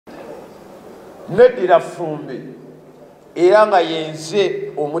neddira Fumbi era nga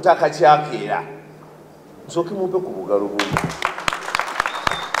yenze omutaka kyakeera nsooke mumpe ku bugalo bumu.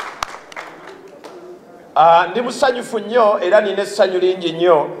 Ndi musanyufu nnyo era nina essanyu lingi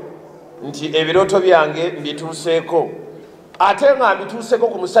nnyo nti ebirooto byange mbituuseeko, ate nga mbituuseeko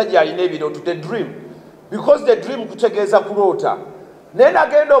ku musajja alina ebirooto, the dream, because the dream kutegeeza kuloota. Naye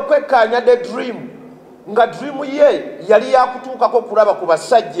nagenda okwekkaanya the dream nga dream ye yali yakutuukako kulaba ku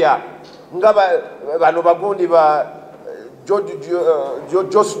basajja nga bano bagundi ba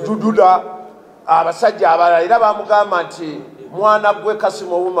Jos Dududa, abasajja abalala, era bamugamba nti mwana gwe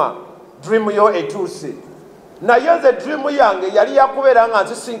Kassim Ouma dream yo etuuse. Naye nze dream yange yali yakubeera nga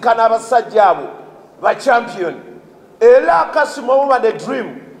nsisinkana abasajja abo ba champion. Era Kassim Ouma the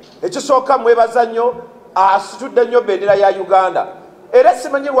dream ekisooka mwebaza nnyo, asitudde nnyo bendera ya Uganda. Era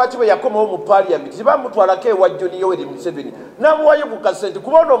simanyi lwaki bwe yakomawo mu parliament tebamutwalako ewa John Yoweri Museveni n'amuwayo ku kasente,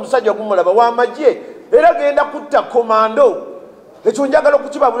 kubona omusajja ogumulaba w'amagye era genda kutta komando. Ekyo njagala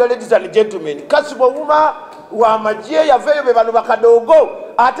okukibabula, ladies and gentlemen, Kassim Ouma w'amagye yaveeyo be bano bakadoogo,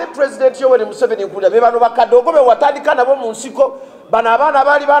 ate President Yoweri Museveni nkulira be bano bakadoogo be watandika nabo mu nsiko. Bano abaana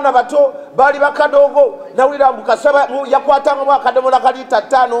baali baana bato, baali bakadoogo, nawulira Mbukasaba yakwatangamu akadomola ka liita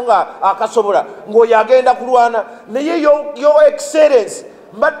 5 nga akasobola ng'oyo agenda kulwana. Naye yo excellence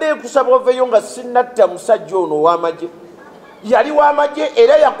mbadde nkusaba oveeyo nga sinnatta musajja ono ow'amagye. Yali w'amagye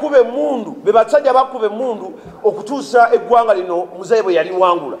era yakuba emmundu, be basajja bakuba emmundu okutuusa eggwanga lino muzeeyi bwe yali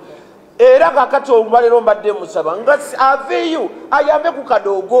wangula. Era kakati olwaleero mbadde musaba nga aveeyo ayambe ku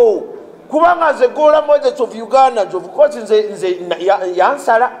kadoogo, kubanga nze Golola Moses of Uganda njovu kozi nze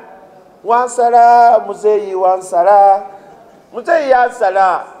yansala wansala muzeeyi wansala muzeeyi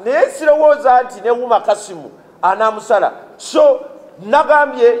yansala, naye sirowooza nti ne Ouma Kassim anaamusala. So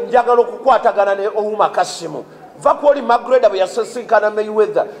nagambye njagala okukwatagana ne Ouma Kassim. Va kwoli Magreda bwe yasisinkana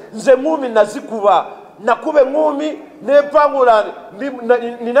Mayweather, nze ngumi nazikuba, nakuba ngumi n'empangula,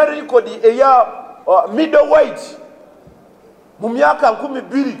 nina rekodi eya middleweight mu myaka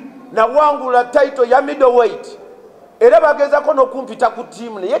 12 na wangula title ya middleweight. Era bagezako n'okumpita ku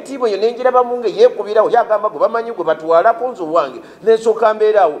tiimu, naye tiimu eyo nenjiraba munge yeekubirawo, yagamba gwe bamanyi gwe batwalako nze wange, n'ensooka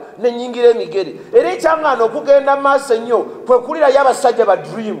mbeerawo n'ennyingira emigere. Era ekyaŋŋaana okugenda maaso ennyo kwe kulirayo abasajja ba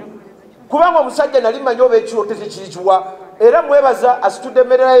dream, kubanga omusajja nali manyi oba ekirooto tekirikiwa. Era mwebaza asitudde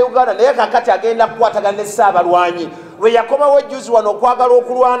emmere ya Uganda, naye kakati agenda kukwatagana ne Ssaabalwanyi. Bwe yakomawo ejjuzi wano okwagala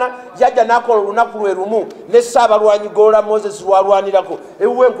okulwana, yajja n'akola olunaku lwe lumu ne Ssaabalwanyi Golola Moses lwalwanirako.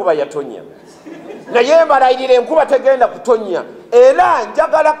 Ewuwe enkuba yatonya, naye mbalayirira enkuba tegenda kutonya. Era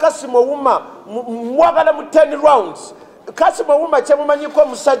njagala Kassim Ouma mwagala mu 10 rounds. Kassim Ouma kyemumanyiko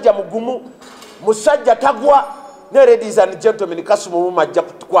musajja mugumu, musajja tagwa. Ne ladies and gentlemen, Kassim Ouma ajja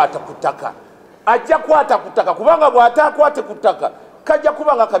kukwata ku ttaka, ajja kwata ku ttaka, kubanga bw'ataakwate ku ttaka kajja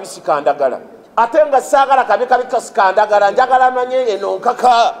kubanga kabisi kandagala. Ate nga saagala kabe kasi kandagala, njagala amanye eno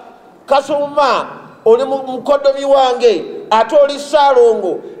nkaka. Kassim Ouma oli mukoddomi wange, ate oli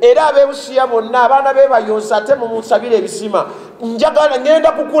Ssaalongo, era abeebusiya bonna abaana be bayonsa, ate mumusabire ebisima. Njagala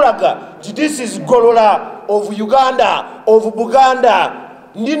ngenda kukulaga this is Golola of Uganda, of Buganda.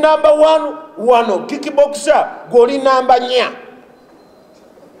 Ndi number 1 wano kickboxer, goli number 4.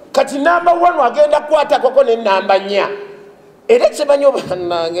 Kati number 1 agenda kwata koko ne number 4. Era kimanyo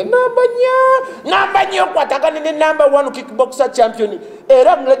banange number 4 kwatagane ne number 1 kickboxer champion.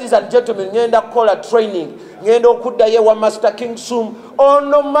 Era ladies and gentlemen, ngenda kola training, ngenda okuddayo wa Master King Sum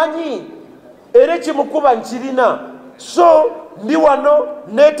ono manyi era kimukuba nkirina. So ndi wano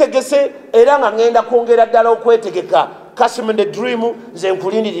netegese era nga ngenda kwongera ddala okwetegeka. Kassim the dream nze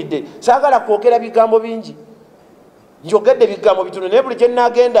nkulindiridde, saagala kwogera bigambo bingi, njogedde bigambo bitono, naye buli kye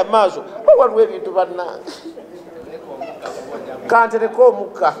nnaagenda maaso waliwo ebintu bannange kantereko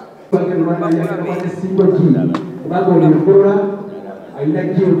omukka.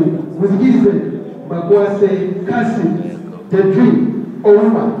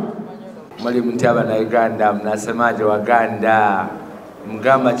 Mwalimu nti Abannayuganda mnasemaje Waganda?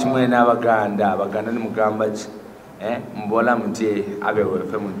 Mugamba kimwe n'Abaganda, Abaganda ni mugamba ki? Mbola mtie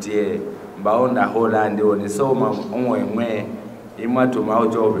abewefe mtie mbaonda Holland oni soma omwemwe imwatu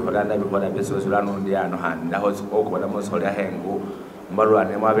maojo bi Holland bi Holland beso zulano ndiano handa hozo okubona mosole hengu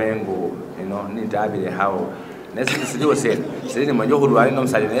mbalwane mwabengu nitabire hawo nesi siliwo sene sili manyo hulwani no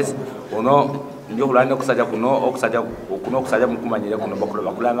msalinesi ono ndio hulwani okusaja okusaja mukumanyire kuno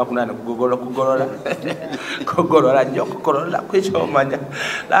bakulanga kunane kugolola njo kugolola kwicho manya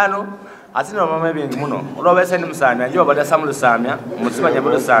lano asina mama bingi muno olobese ni musamya njo bada samulu samya musima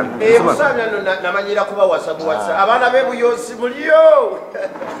nyabulu samya musamya namanyira kuba wasabu abana bebu yosi muliyo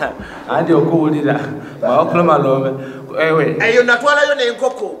andi okuwulira bakula malombe ewe eyo natwala yo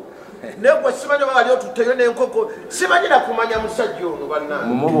nenkoko Negwe simanyi bali otuteyo n'enkoko simanyi na kumanya musajja ono bannange.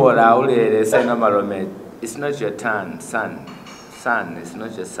 Mumubola awulere sena malome. It's not your turn, son. Son, it's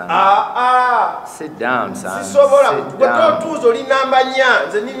not your son. Sit down, son. Sisobola kutotuzo oli namba nya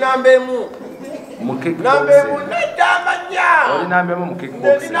nze ni namba emu. Namba emu namba nya. Oli namba emu mu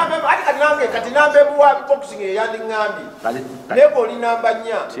kickboxing. Namba emu kati namba emu wa boxing eyandi ngambi. Nebo oli namba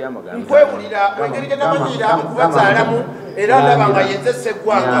nya. Nkwewulira engeri gye namanyira kubazaalamu era ndaba nga yenze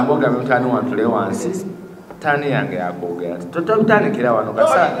seggwanga. Mboga mutani wantule wansi. Tani yange yakogera. Totandikira wano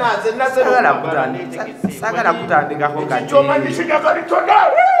kasa. Sagala kutandikako kati. Choma nishiga kali tona.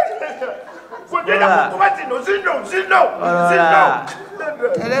 Kugenda kukuba zino.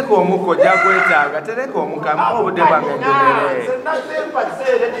 Tereko omuko jagwetaaga, tereko omukama obudde bwange njenere.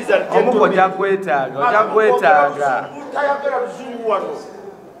 Omuko jagwetaaga.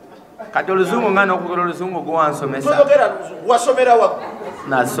 Kati oluzungu ngana okugera oluzungu gwansomesa. Wasomera wa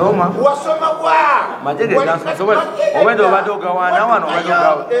nasoma. Wasoma wa. Majege gansoma. Obadde obadde ogawana wano obadde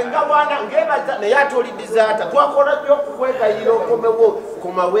ogawa. Engawana ngebaza ne yatolidizata. Twakola nnyo okukwegayira okomewo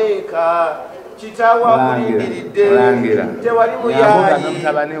kumaweka. Kitawa kulindiridde. Tewali muyayi.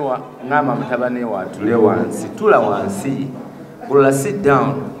 Ngama mutabani wa tule wansi. Tula wansi. Golola sit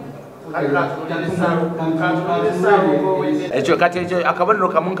down. Ekyo kati ekyo akabonero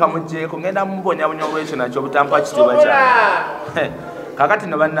kamu kamugjeeko ngenda mubonyabonya olwekyo nakyo butampa kitiibwa kyange. Kakati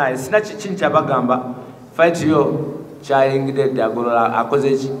no bannaye sina kiki kyabagamba fight yo kyayingidde dda Golola akoze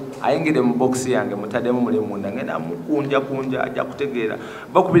ki ayingidde mu boxi yange mutaddemu muli munda ngenda mukunja ajja kutegeera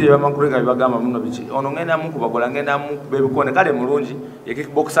bakubiri bamakurega bibagamba muno biki ono ngenda mukuba Golola ngenda mukuba ebikonde kale mulungi ye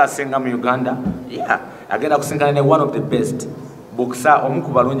kickboxer asinga mu Uganda agenda kusinkana ne one of the best boxer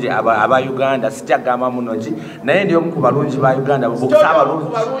omuku balungi aba Uganda sitagamba munoji naye ndiyo omuku balungi ba Uganda boxer abalungi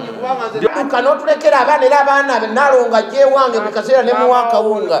kano tulekera abaana era abaana nalonga gyewange bikaseera ne muwaka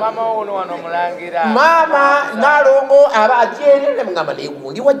wunga mama ono wano mulangira mama nalongo aba agyerere mugamba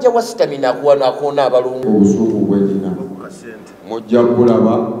negundi wajja wa stamina kuwano akoona abalungu obusungu bwedina mujja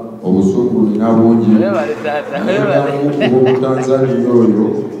kulaba obusungu nina bungi Tanzania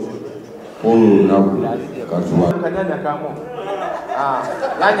oyo olunaku katuwa kanyanya kamu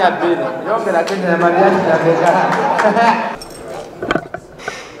Lanya bili, yongera Kenya ya mariachi na vegana.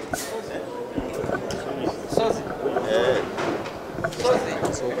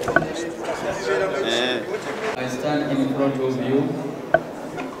 I stand in front of you.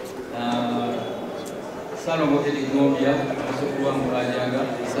 Salomo Edigobia, Sokuwa Murajaga,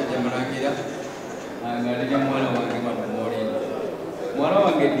 Saja Maragira, and Galia Mwana Wangima Mori. Mwana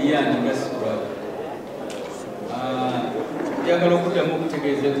Wangedian, Gasura. Njagala okuddamu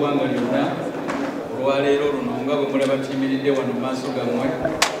okutegeeza eggwanga lyonna olwaleero luno nga bwe mulaba tuyimiridde wano mu maaso gammwe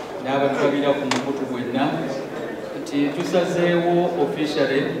n'abatulabira ku mukutu gwenna nti tusazeewo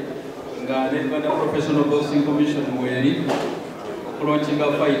officially nga ne Uganda Professional Boxing Commission weeri okulonkinga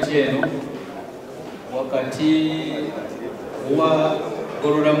fight eno wakati wa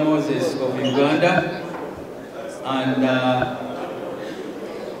Golola Moses of Uganda and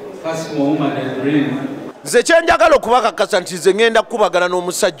Kassim Ouma the Dream. Nze kyenjagala okubakakasa nti nze ngenda kukubagana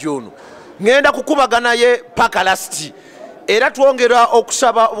n'omusajja ono ngenda kukubagana ye paka lasti era twongera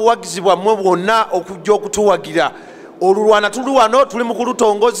okusaba obuwagizi bwammwe bwonna okujja okutuwagira olulwana tuli wano tuli mu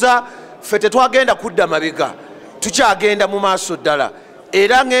kulutongoza ffe tetwagenda kudda mabega tukyagenda mu maaso ddala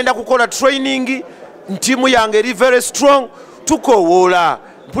era ngenda kukola training ntiimu yange eri very strong tukowoola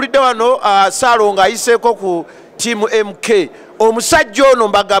mpulidde wano Saalongo ayiseeko ku tiimu MK omusajja ono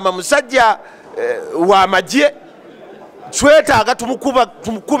mbagamba musajja wa majje twetaaga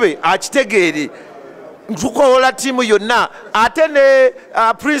tumukube akitegeere ntukoola tiimu yonna ate ne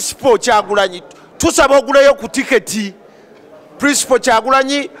principal Kyagulanyi tusaba oguleyo ku tiketi principal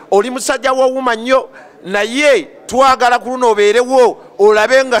Kyagulanyi oli musajja wa Ouma nnyo naye twagala ku luno obeerewo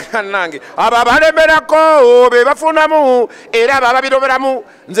olabe nga nange abo abalemerako be bafunamu era abo ababiroberamu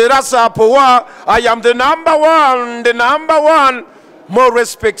nze Rasapowa I am the number one more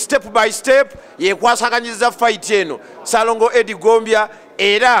respect step by step yekwasaganyiza fight eno Saalongo Edigombia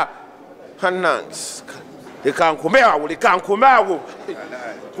era hanangs lekankumeawo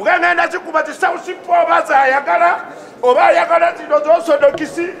kugenda kikuba ti South Simple baza ayagala oba ayagala zino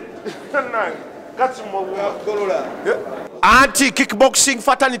zosodokisi Golola anti kickboxing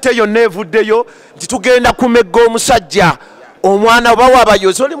fatanite yonna evuddeyo nti tugenda kumegga omusajja omwana oba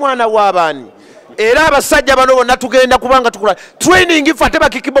wabayozi oli mwana w'abaani era abasajja bano bonna tugenda kubanga tukola training fate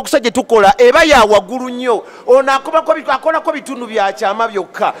bakickboxer gye tukola eba ya waggulu nnyo ono akolako bitundu byakyama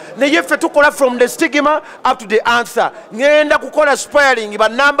byokka naye ffe tukola from the stigma up to the answer ngenda kukola sparring ba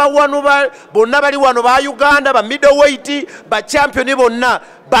number 1 bonna bali wano ba Uganda ba middleweight ba champion bonna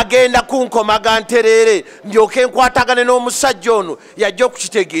bagenda kunkomaga nterere ndyoke nkwatagane n'omusajja ono yajja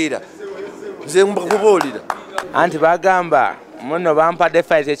okukitegeera nze mbakubuulira anti bagamba muno bampadde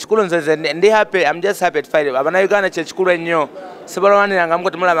fight ekikulu nze ndi happy I'm just happy to fight abana Uganda kyekikulu ennyo sibalwaniranga muko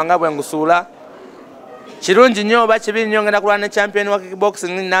temulaba nga bwe ngusuula kirungi nnyo oba kibi nnyo ngenda kulwana ne champion wa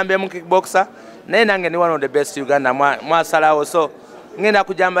kickboxing nambe mu kickboxer naye nange ndi one of the best Uganda mwasalawo so ngenda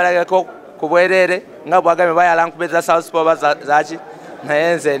kujambalagako ku bwerere nga bwagambye bayala nkubeza southpaw bazaki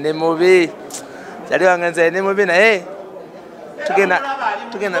naye nze ndi mubi kyali wange nze ndi mubi naye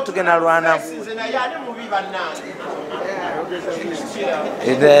tugenda lwana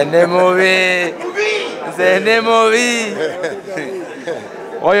nze ndi mubi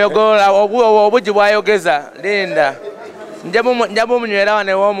oyo Golola obugi bwayogeza linda njabu munywera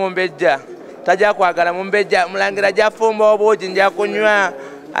wane w'omumbejja tajja kwagala mumbejja mulangira jafumba obugi nja kunywa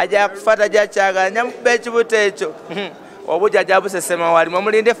ajja kufata jakyagala nyamukuba ekibuto ekyo obugi ajja busesema wali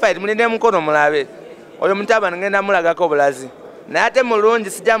mulinde fight mulinde mukono mulabe oyo mutabani ngenda mulagako bulazi naye ate mulungi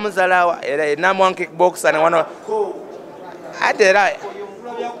sijja muzalawa era namwan kickboxer ne wano ate era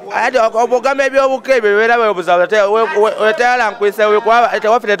obugama ebyobuka ebyo bibeera webuza wetayala nkwisa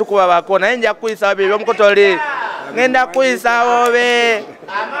tewaffe tetukuba bako naye nja kukuyisa byo ebyomukotoli ngenda kukuyisa bobe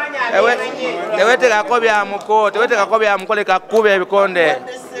tewetekako byamuko leka kuba ebikonde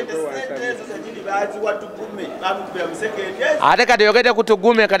ate kati yogede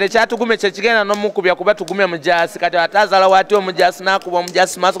kutugume kati kyatugume kyekigenda n'omukubya kuba tugume mujasi kati atazala wati omujasi nakuba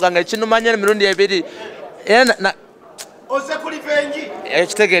omujasi maaso gange ekinumanye emirundi ebiri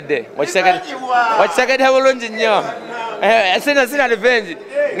ekitegedde wakitegedde bulungi nnyo sina revenge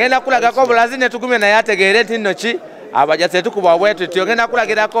ngenda kulagako bulazi netugume naye ategeere nti nno ki abajasi tetukuba bwetu tyo ngenda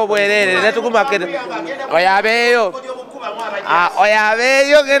kulagirako obwerere netuguma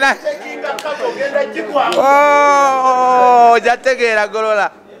oyabeeyo ngenda jategeera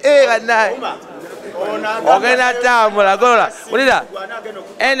Golola banaye ogenda tambula Golola ulira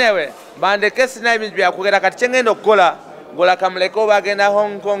anyway bandeke sina ebintu byakugera kati kyengenda okukola Golola kamuleko bagenda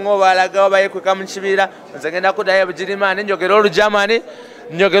Hong Kong obalaga bayekweka mu kibira nze ngenda kudayo bugirimani njogera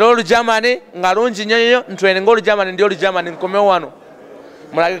olujamani nga lungi nnyo ntwene ng'olujamani ndi olujamani nkome wano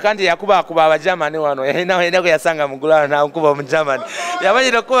mulage kandi yakuba abajamani wano yayina kuyasanga mugulano nankuba omujamani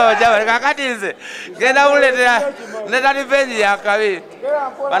yamanyire okuba abajamani kakati nze genda muletera revenge yakabi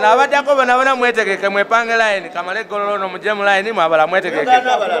bano abaddako bonabona mwetegeke mwepange line kamale Golola ono mujje mu line mwabala mwetegeke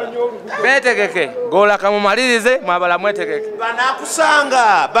betegeke Golola kamumalirize mwabala mwetegeke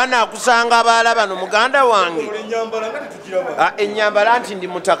banakusanga abaala bano muganda wange ennyambala nti ndi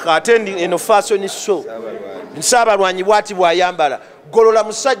mutaka ate eno fashion show nsaabalwanyi bwati bwayambala Golola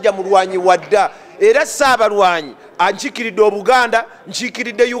musajja mulwanyi wadda era saabalwanyi ankikiridde Obuganda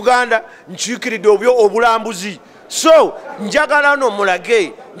nkikiridde Uganda nkikiridde obulambuzi so njagala no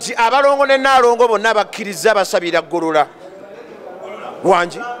mulage nti abalongo ne naalongo bonna bakkiriza basabira Golola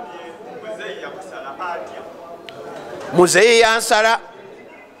wangi muzeyi yansala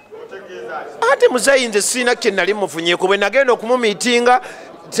ate muzeyi nze siina kye nali mufunyeeko bwe nagenda okumumiitinga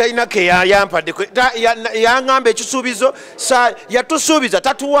talina ke yayampadde yaŋŋamba ekisuubizo yatusuubiza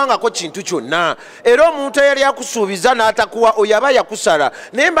tatuwangako kintu kyonna era omuntu eyali akusuubiza n'atakuwa oyo aba yakusala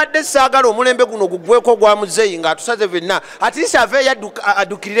naye mbadde saagala omulembe guno gugweko gwa muzeeyi ng'atusaze fenna atiisi aveeyo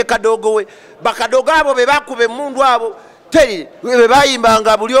addukirire kadogo we bakadogo abo be bakuba emmundu abo teri be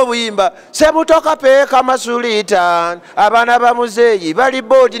bayimbanga buli obuyimba sebutoka peeka masuliita abaana ba muzeeyi bali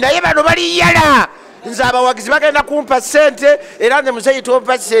boodi naye bano baliyala nze abawagizi bagenda kumpa ssente era nze muzeeyi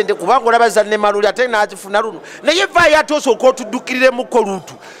tompa ssente kubanga olabaza ne maluli ate nakifuna luno naye vaayo ate osooka otuddukiriremukko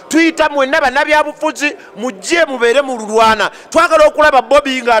luutu tuyita mwenna bannabyabufuzi mujje mubeere mu lulwana twagala okulaba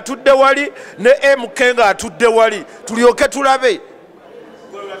Bobi ng'atudde wali ne MK ng'atudde wali tulyoke tulabe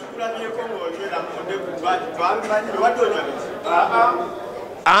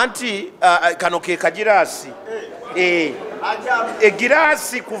anti kano ke kagiraasi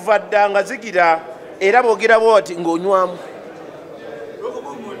egiraasi kuva dda nga zigira era bwogera bwoti ng'onywamu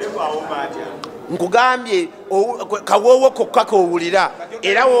nkugambye kawoowo kokka kowulira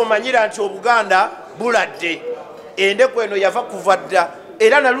era woomanyira nti Obuganda buladde endeku eno yava kuva dda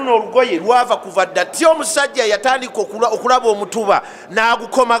era na luno olugoye lwava kuva dda ti omusajja yatandika okulaba omutuba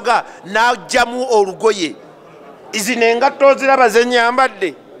n'agukomaga n'ajjamu olugoye zino engatto oziraba ze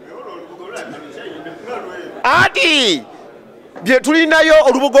nnyambadde ati tulinayo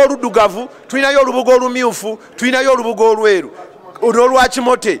olubugo oluddugavu, tulinayo olubugo olumyufu, tulinayo olubugo olweru olwa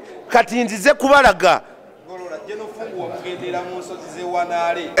kimote. Kati nzize kubalaga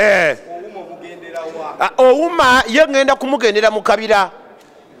Ouma ye ngenda kumugendera mu kabira,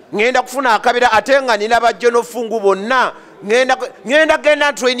 ngenda kufuna akabira ate nga nina bajjonofungu bonna ngenda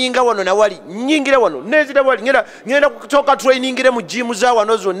genda traininga wano na wali nyingire wano nezira wali ngenda kutoka trainingire mu gym za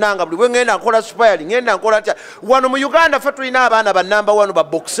wano zonna nga buli we ngenda nkola sparring ngenda nkola atya wano mu Uganda fe tulina abaana ba number 1 ba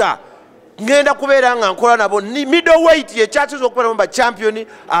boxer ngenda kubeera nga nkola nabo middleweight ye chachizo okubeera ba champion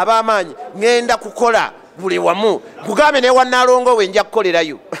ab'amaanyi ngenda kukola buli wamu kugambe ne wanalongo we nja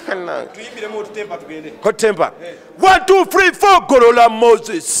kukolerayo tuyimbire mu temper tugende hot temper 1 2 3 4 Golola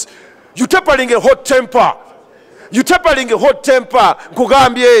Moses you tempering a hot temper. You tempering a hot temper,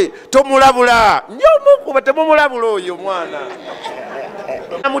 kugambye tomulabula nyomu bate mumulabula oyo mwana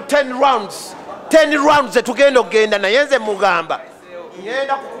mu 10 rounds tugenda ogenda nayenze mugamba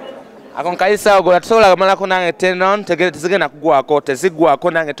ngenda akonkaisa ogola tusobola kumalako nange 10 round tezigenda kugwako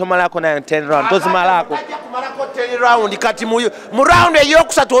tezigwako nange tomalako nange 10 round tozimalako kumalako 10 round kati mu round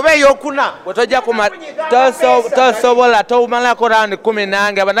eyokusatu oba eyokuna bwetojja tosobola tomalako round 10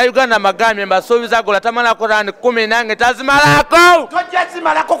 nange abannayuganda magambye mbasuubiza gola tamalako round 10 nange tazimalako tojja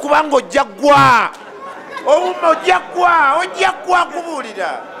zimalako kubanga ojja ggwa Ouma ojja ggwa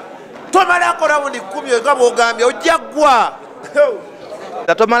kubuulira tomalako round 10 nga bw'ogambye ojja ggwa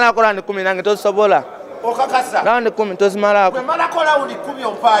tomalako round 10 nange tozisobola okakasa round 10 tozimalako bwemalako round 10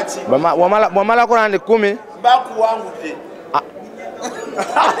 ompaaki wamalako round 10 bakuwangudde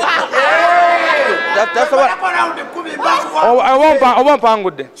oba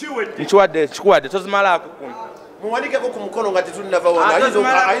mpangudde nkiwadde tozimalako 10 muwanikeko ku mukono nga tetunava wona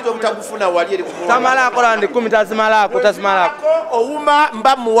ayinza obutagufuna wali eri tamalako round 10 tazimalako Ouma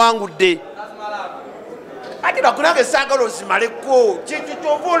mba muwangudde ati bakunange saagala ozimaleko kintu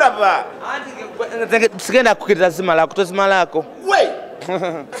kyova olaba sigenda kukirira zimalako tozimalako we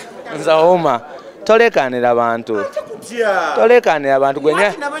nze Ouma tolekanira abantu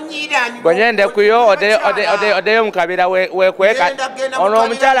gwenyendekuyo odeyo mukabira wekweka ono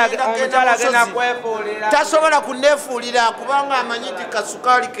omukyala agenda kwefuulira tasobola kunefuulira kubanga amanyiti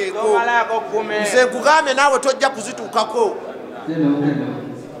kasukaali keeko nze nkugambe naawe tojja kuzituukako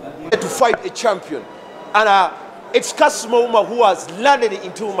to fight a champion and it's Kassim Ouma who has landed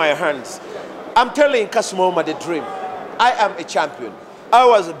into my hands. I'm telling Kassim Ouma the dream. I am a champion. I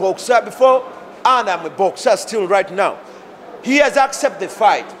was a boxer before and I'm a boxer still right now. He has accepted the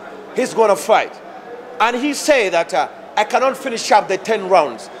fight. He's gonna fight. And he said that I cannot finish up the 10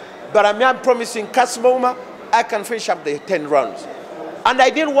 rounds. But I'm promising Kassim Ouma I can finish up the 10 rounds. And I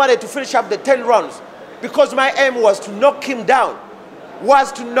didn't want to finish up the 10 rounds because my aim was to knock him down.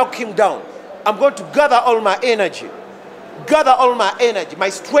 I'm going to gather all my energy, my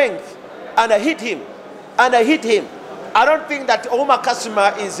strength, and I hit him. I don't think that Ouma Kassim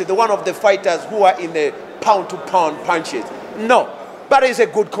is the one of the fighters who are in the pound-to-pound punches. No, but he's a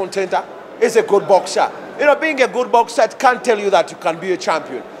good contender. He's a good boxer. You know, being a good boxer can't tell you that you can be a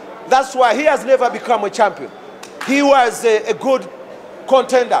champion. That's why he has never become a champion. He was a good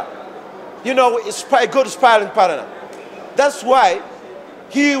contender. You know, a good sparring partner. That's why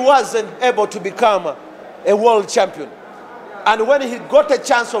he wasn't able to become a world champion. And when he got a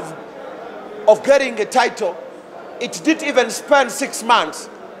chance of getting a title, it didn't even spend 6 months.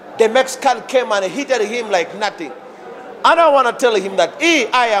 The Mexican came and hit him like nothing. I don't want to tell him that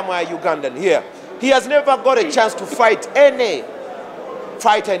I am a Ugandan here. He has never got a chance to fight any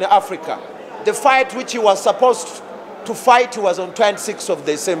fighter in Africa. The fight which he was supposed to fight was on 26th of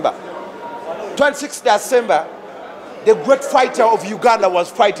December. 26th December, the great fighter of Uganda was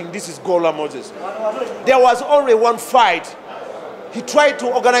fighting. This is Golola Moses. There was only one fight. He tried to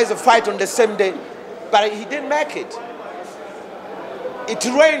organize a fight on the same day, but he didn't make it. It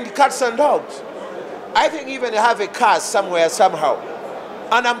rained cats and dogs. I think even have a curse somewhere, somehow.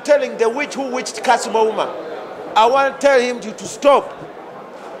 And I'm telling the witch who witched Kassim Ouma, I want to tell him to stop,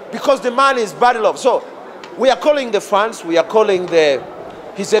 because the man is bad love. So we are calling the fans, we are calling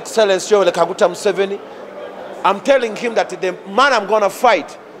His Excellency Kaguta Museveni. I'm telling him that the man I'm going to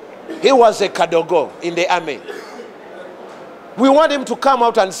fight, he was a Kadogo in the army. We want him to come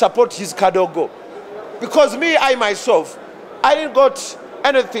out and support his Kadogo. Because me, I myself, I didn't got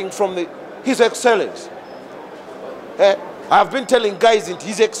anything from His Excellency. I've been telling guys in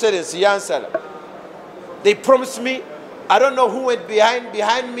His Excellency, Yansala. They promised me, I don't know who went behind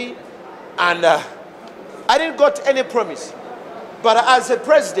me, and I didn't got any promise. But as a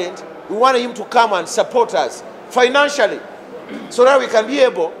president, we want him to come and support us financially so that we can be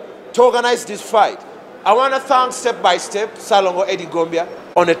able to organize this fight. I want to thank step by step Salongo Eddie Gombia.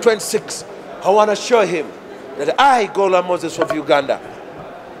 On the 26th, I want to show him that I, Golola Moses of Uganda,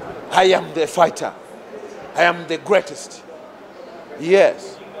 I am the fighter. I am the greatest.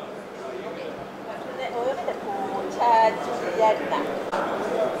 Yes.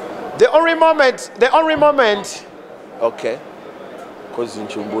 The only moment, okay. Because in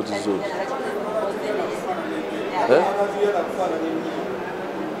Chumbozi Zone.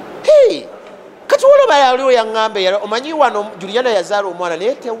 Hey! Katuwolo bayaliwo yangambe yalo omanyi wano Juliana yazala omwana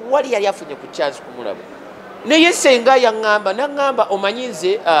naye tewali yali afunye ku chance kumulaba. Naye senga yangamba nangamba omanyi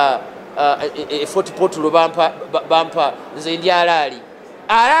nze 40 potulo bampa nze ndi alaali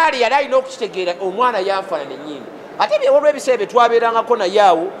yali alina okukitegeera omwana yafaanana ennyini ate byewolwa ebiseera bye twabeerangako naye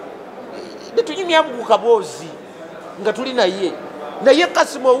awo netunyumyamu ku kaboozi nga tuli naye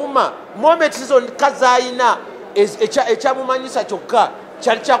Kassim Ouma moment zo kazayina ekyamumanyisa kyokka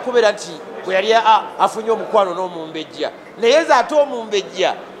kyali kyakubeera nti bwe yali afunye omukwano n'omumbejja naye ze ate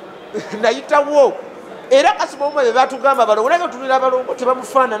omumbejja nayitawo era Kassim Ouma be batugamba balongo naye tunira abalongo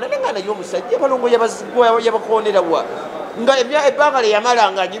tebamufaanana naye nga naye omusajja abalongo yabakoonerawa nga ebbanga lye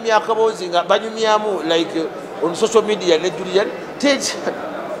yamala nga anyumya akaboozi nga banyumyamu like on social media ne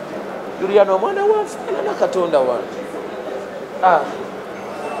Julian omwana wanfaanana Katonda wange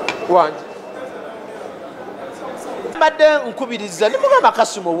wange mbadde nkubiriza ne mugamba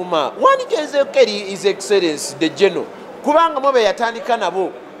Kassim Ouma wandigenzeeko eri his excellence the general kubanga mwe be yatandika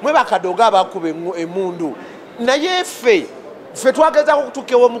nabo mwe bakadoga abakuba emundu naye ffe twagezaako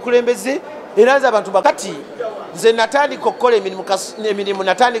okutuuka omukulembeze era nze abantu bakati nze natandika okukola emirimu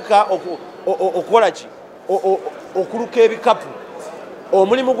natandika okukola ki okuluka ebikapu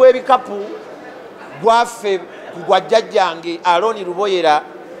omulimu gw'ebikapu gwaffe gwa jjajjange Aloni Luboyera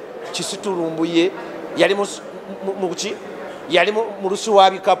Kisitulumbuye yali muki yali mu lusi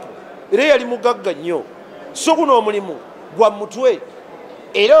wa bikapu era yali mugagga nnyo so guno omulimu gwa mutwe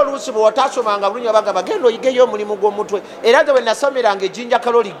era oluusi bwe wataasomanga bulungi abaga bagenda oyigeyo omulimu gw'omutwe era nze bwe nasomeranga ejjinja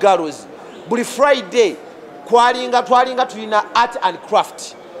Kaloli Girls buli Friday twalinga tulina art and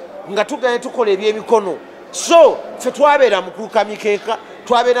craft nga tugenda tukola ebyemikono so ffe twabeera mu kuluka mikeeka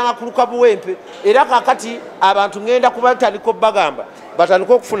twabeeranga kuluka buwempe era kakati abantu ngenda kubatandika obbagamba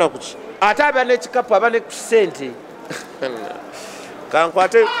batandika okufuna kuki ate aba n'ekikapu aba ne ssente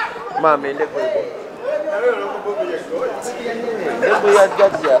kankwate maama endego ya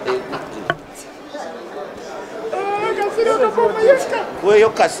jjajja weeyo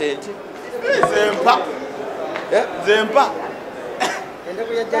kasente zempa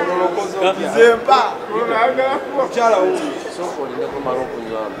mukyala sokolineko mala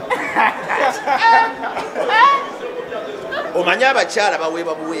okunywama omanyi abakyala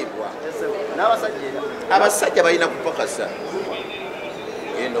baweebwa buweebwa abasajja balina kupakasa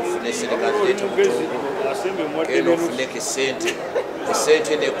genda ofune serekazireeta omutundu genda ofuneko esente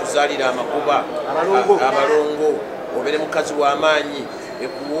nekuzaalira amakuba abalongo obere mukazi w'amaanyi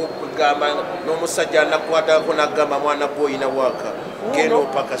ekugamba n'omusajja anakwatako nagamba mwana gwe oyina bwaka genda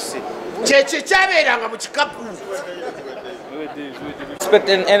opakase kyekyo kyabeeranga mu kikapu.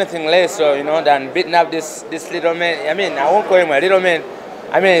 Expecting anything less, than beating up this little man. I mean, I won't call him a little man.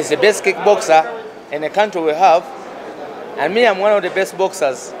 I mean, he's the best kickboxer in the country we have, and me, I'm one of the best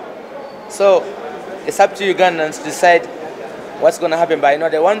boxers. So it's up to Ugandans to decide what's going to happen.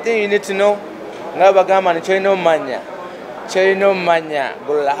 But the one thing you need to know, Ngabagama and Choino Manya,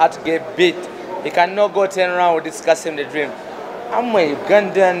 Golola had to get beat. He cannot go turn around with discussing the dream. I'm a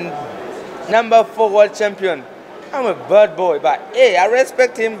Ugandan #4 world champion. I'm a bad boy, but hey, I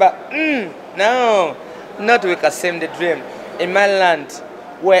respect him, but no, not with Kassim the dream. In my land,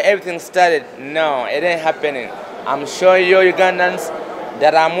 where everything started, no, it ain't happening. I'm showing you Ugandans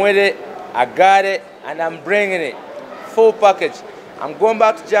that I'm with it, I got it, and I'm bringing it. Full package. I'm going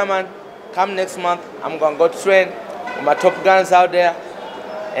back to Germany. Come next month, I'm going to go train with my top guns out there,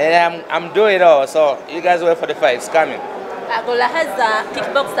 and I'm doing it all. So you guys wait for the fight, it's coming. Golola has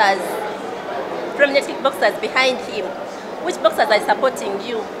kickboxers, prominent kickboxers behind him. Which boxers are supporting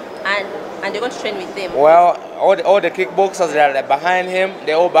you and they're going to train with them? Well, all the kickboxers that are behind him,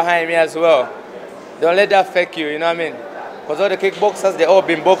 they're all behind me as well. Don't let that fake you, you know what I mean? Because all the kickboxers, they all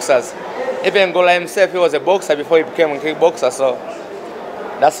been boxers. Even Golola himself, he was a boxer before he became a kickboxer, so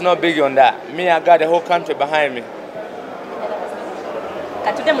that's not big on that. Me, I got the whole country behind me.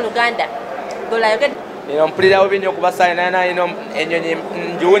 Katude mu Uganda, Golola yogedde. Mpulira bubi nnyo okubasayinana, ennyonyi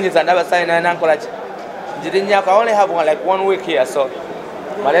njiwunyiza ndabasayinana nkolaki. Njirinyako, I only have like 1 week here, so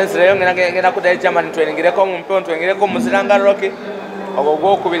malensirayo ngenda kuddayo Germany ntweningireko mu mpeo, ntweningireko mu Muziranga Rocky. Ogwo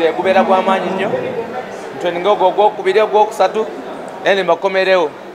gwokubiri gubeera gw'amaanyi nnyo. Ntweninge ogwo gwokubiri ogwokusatu, then mbakomerewo.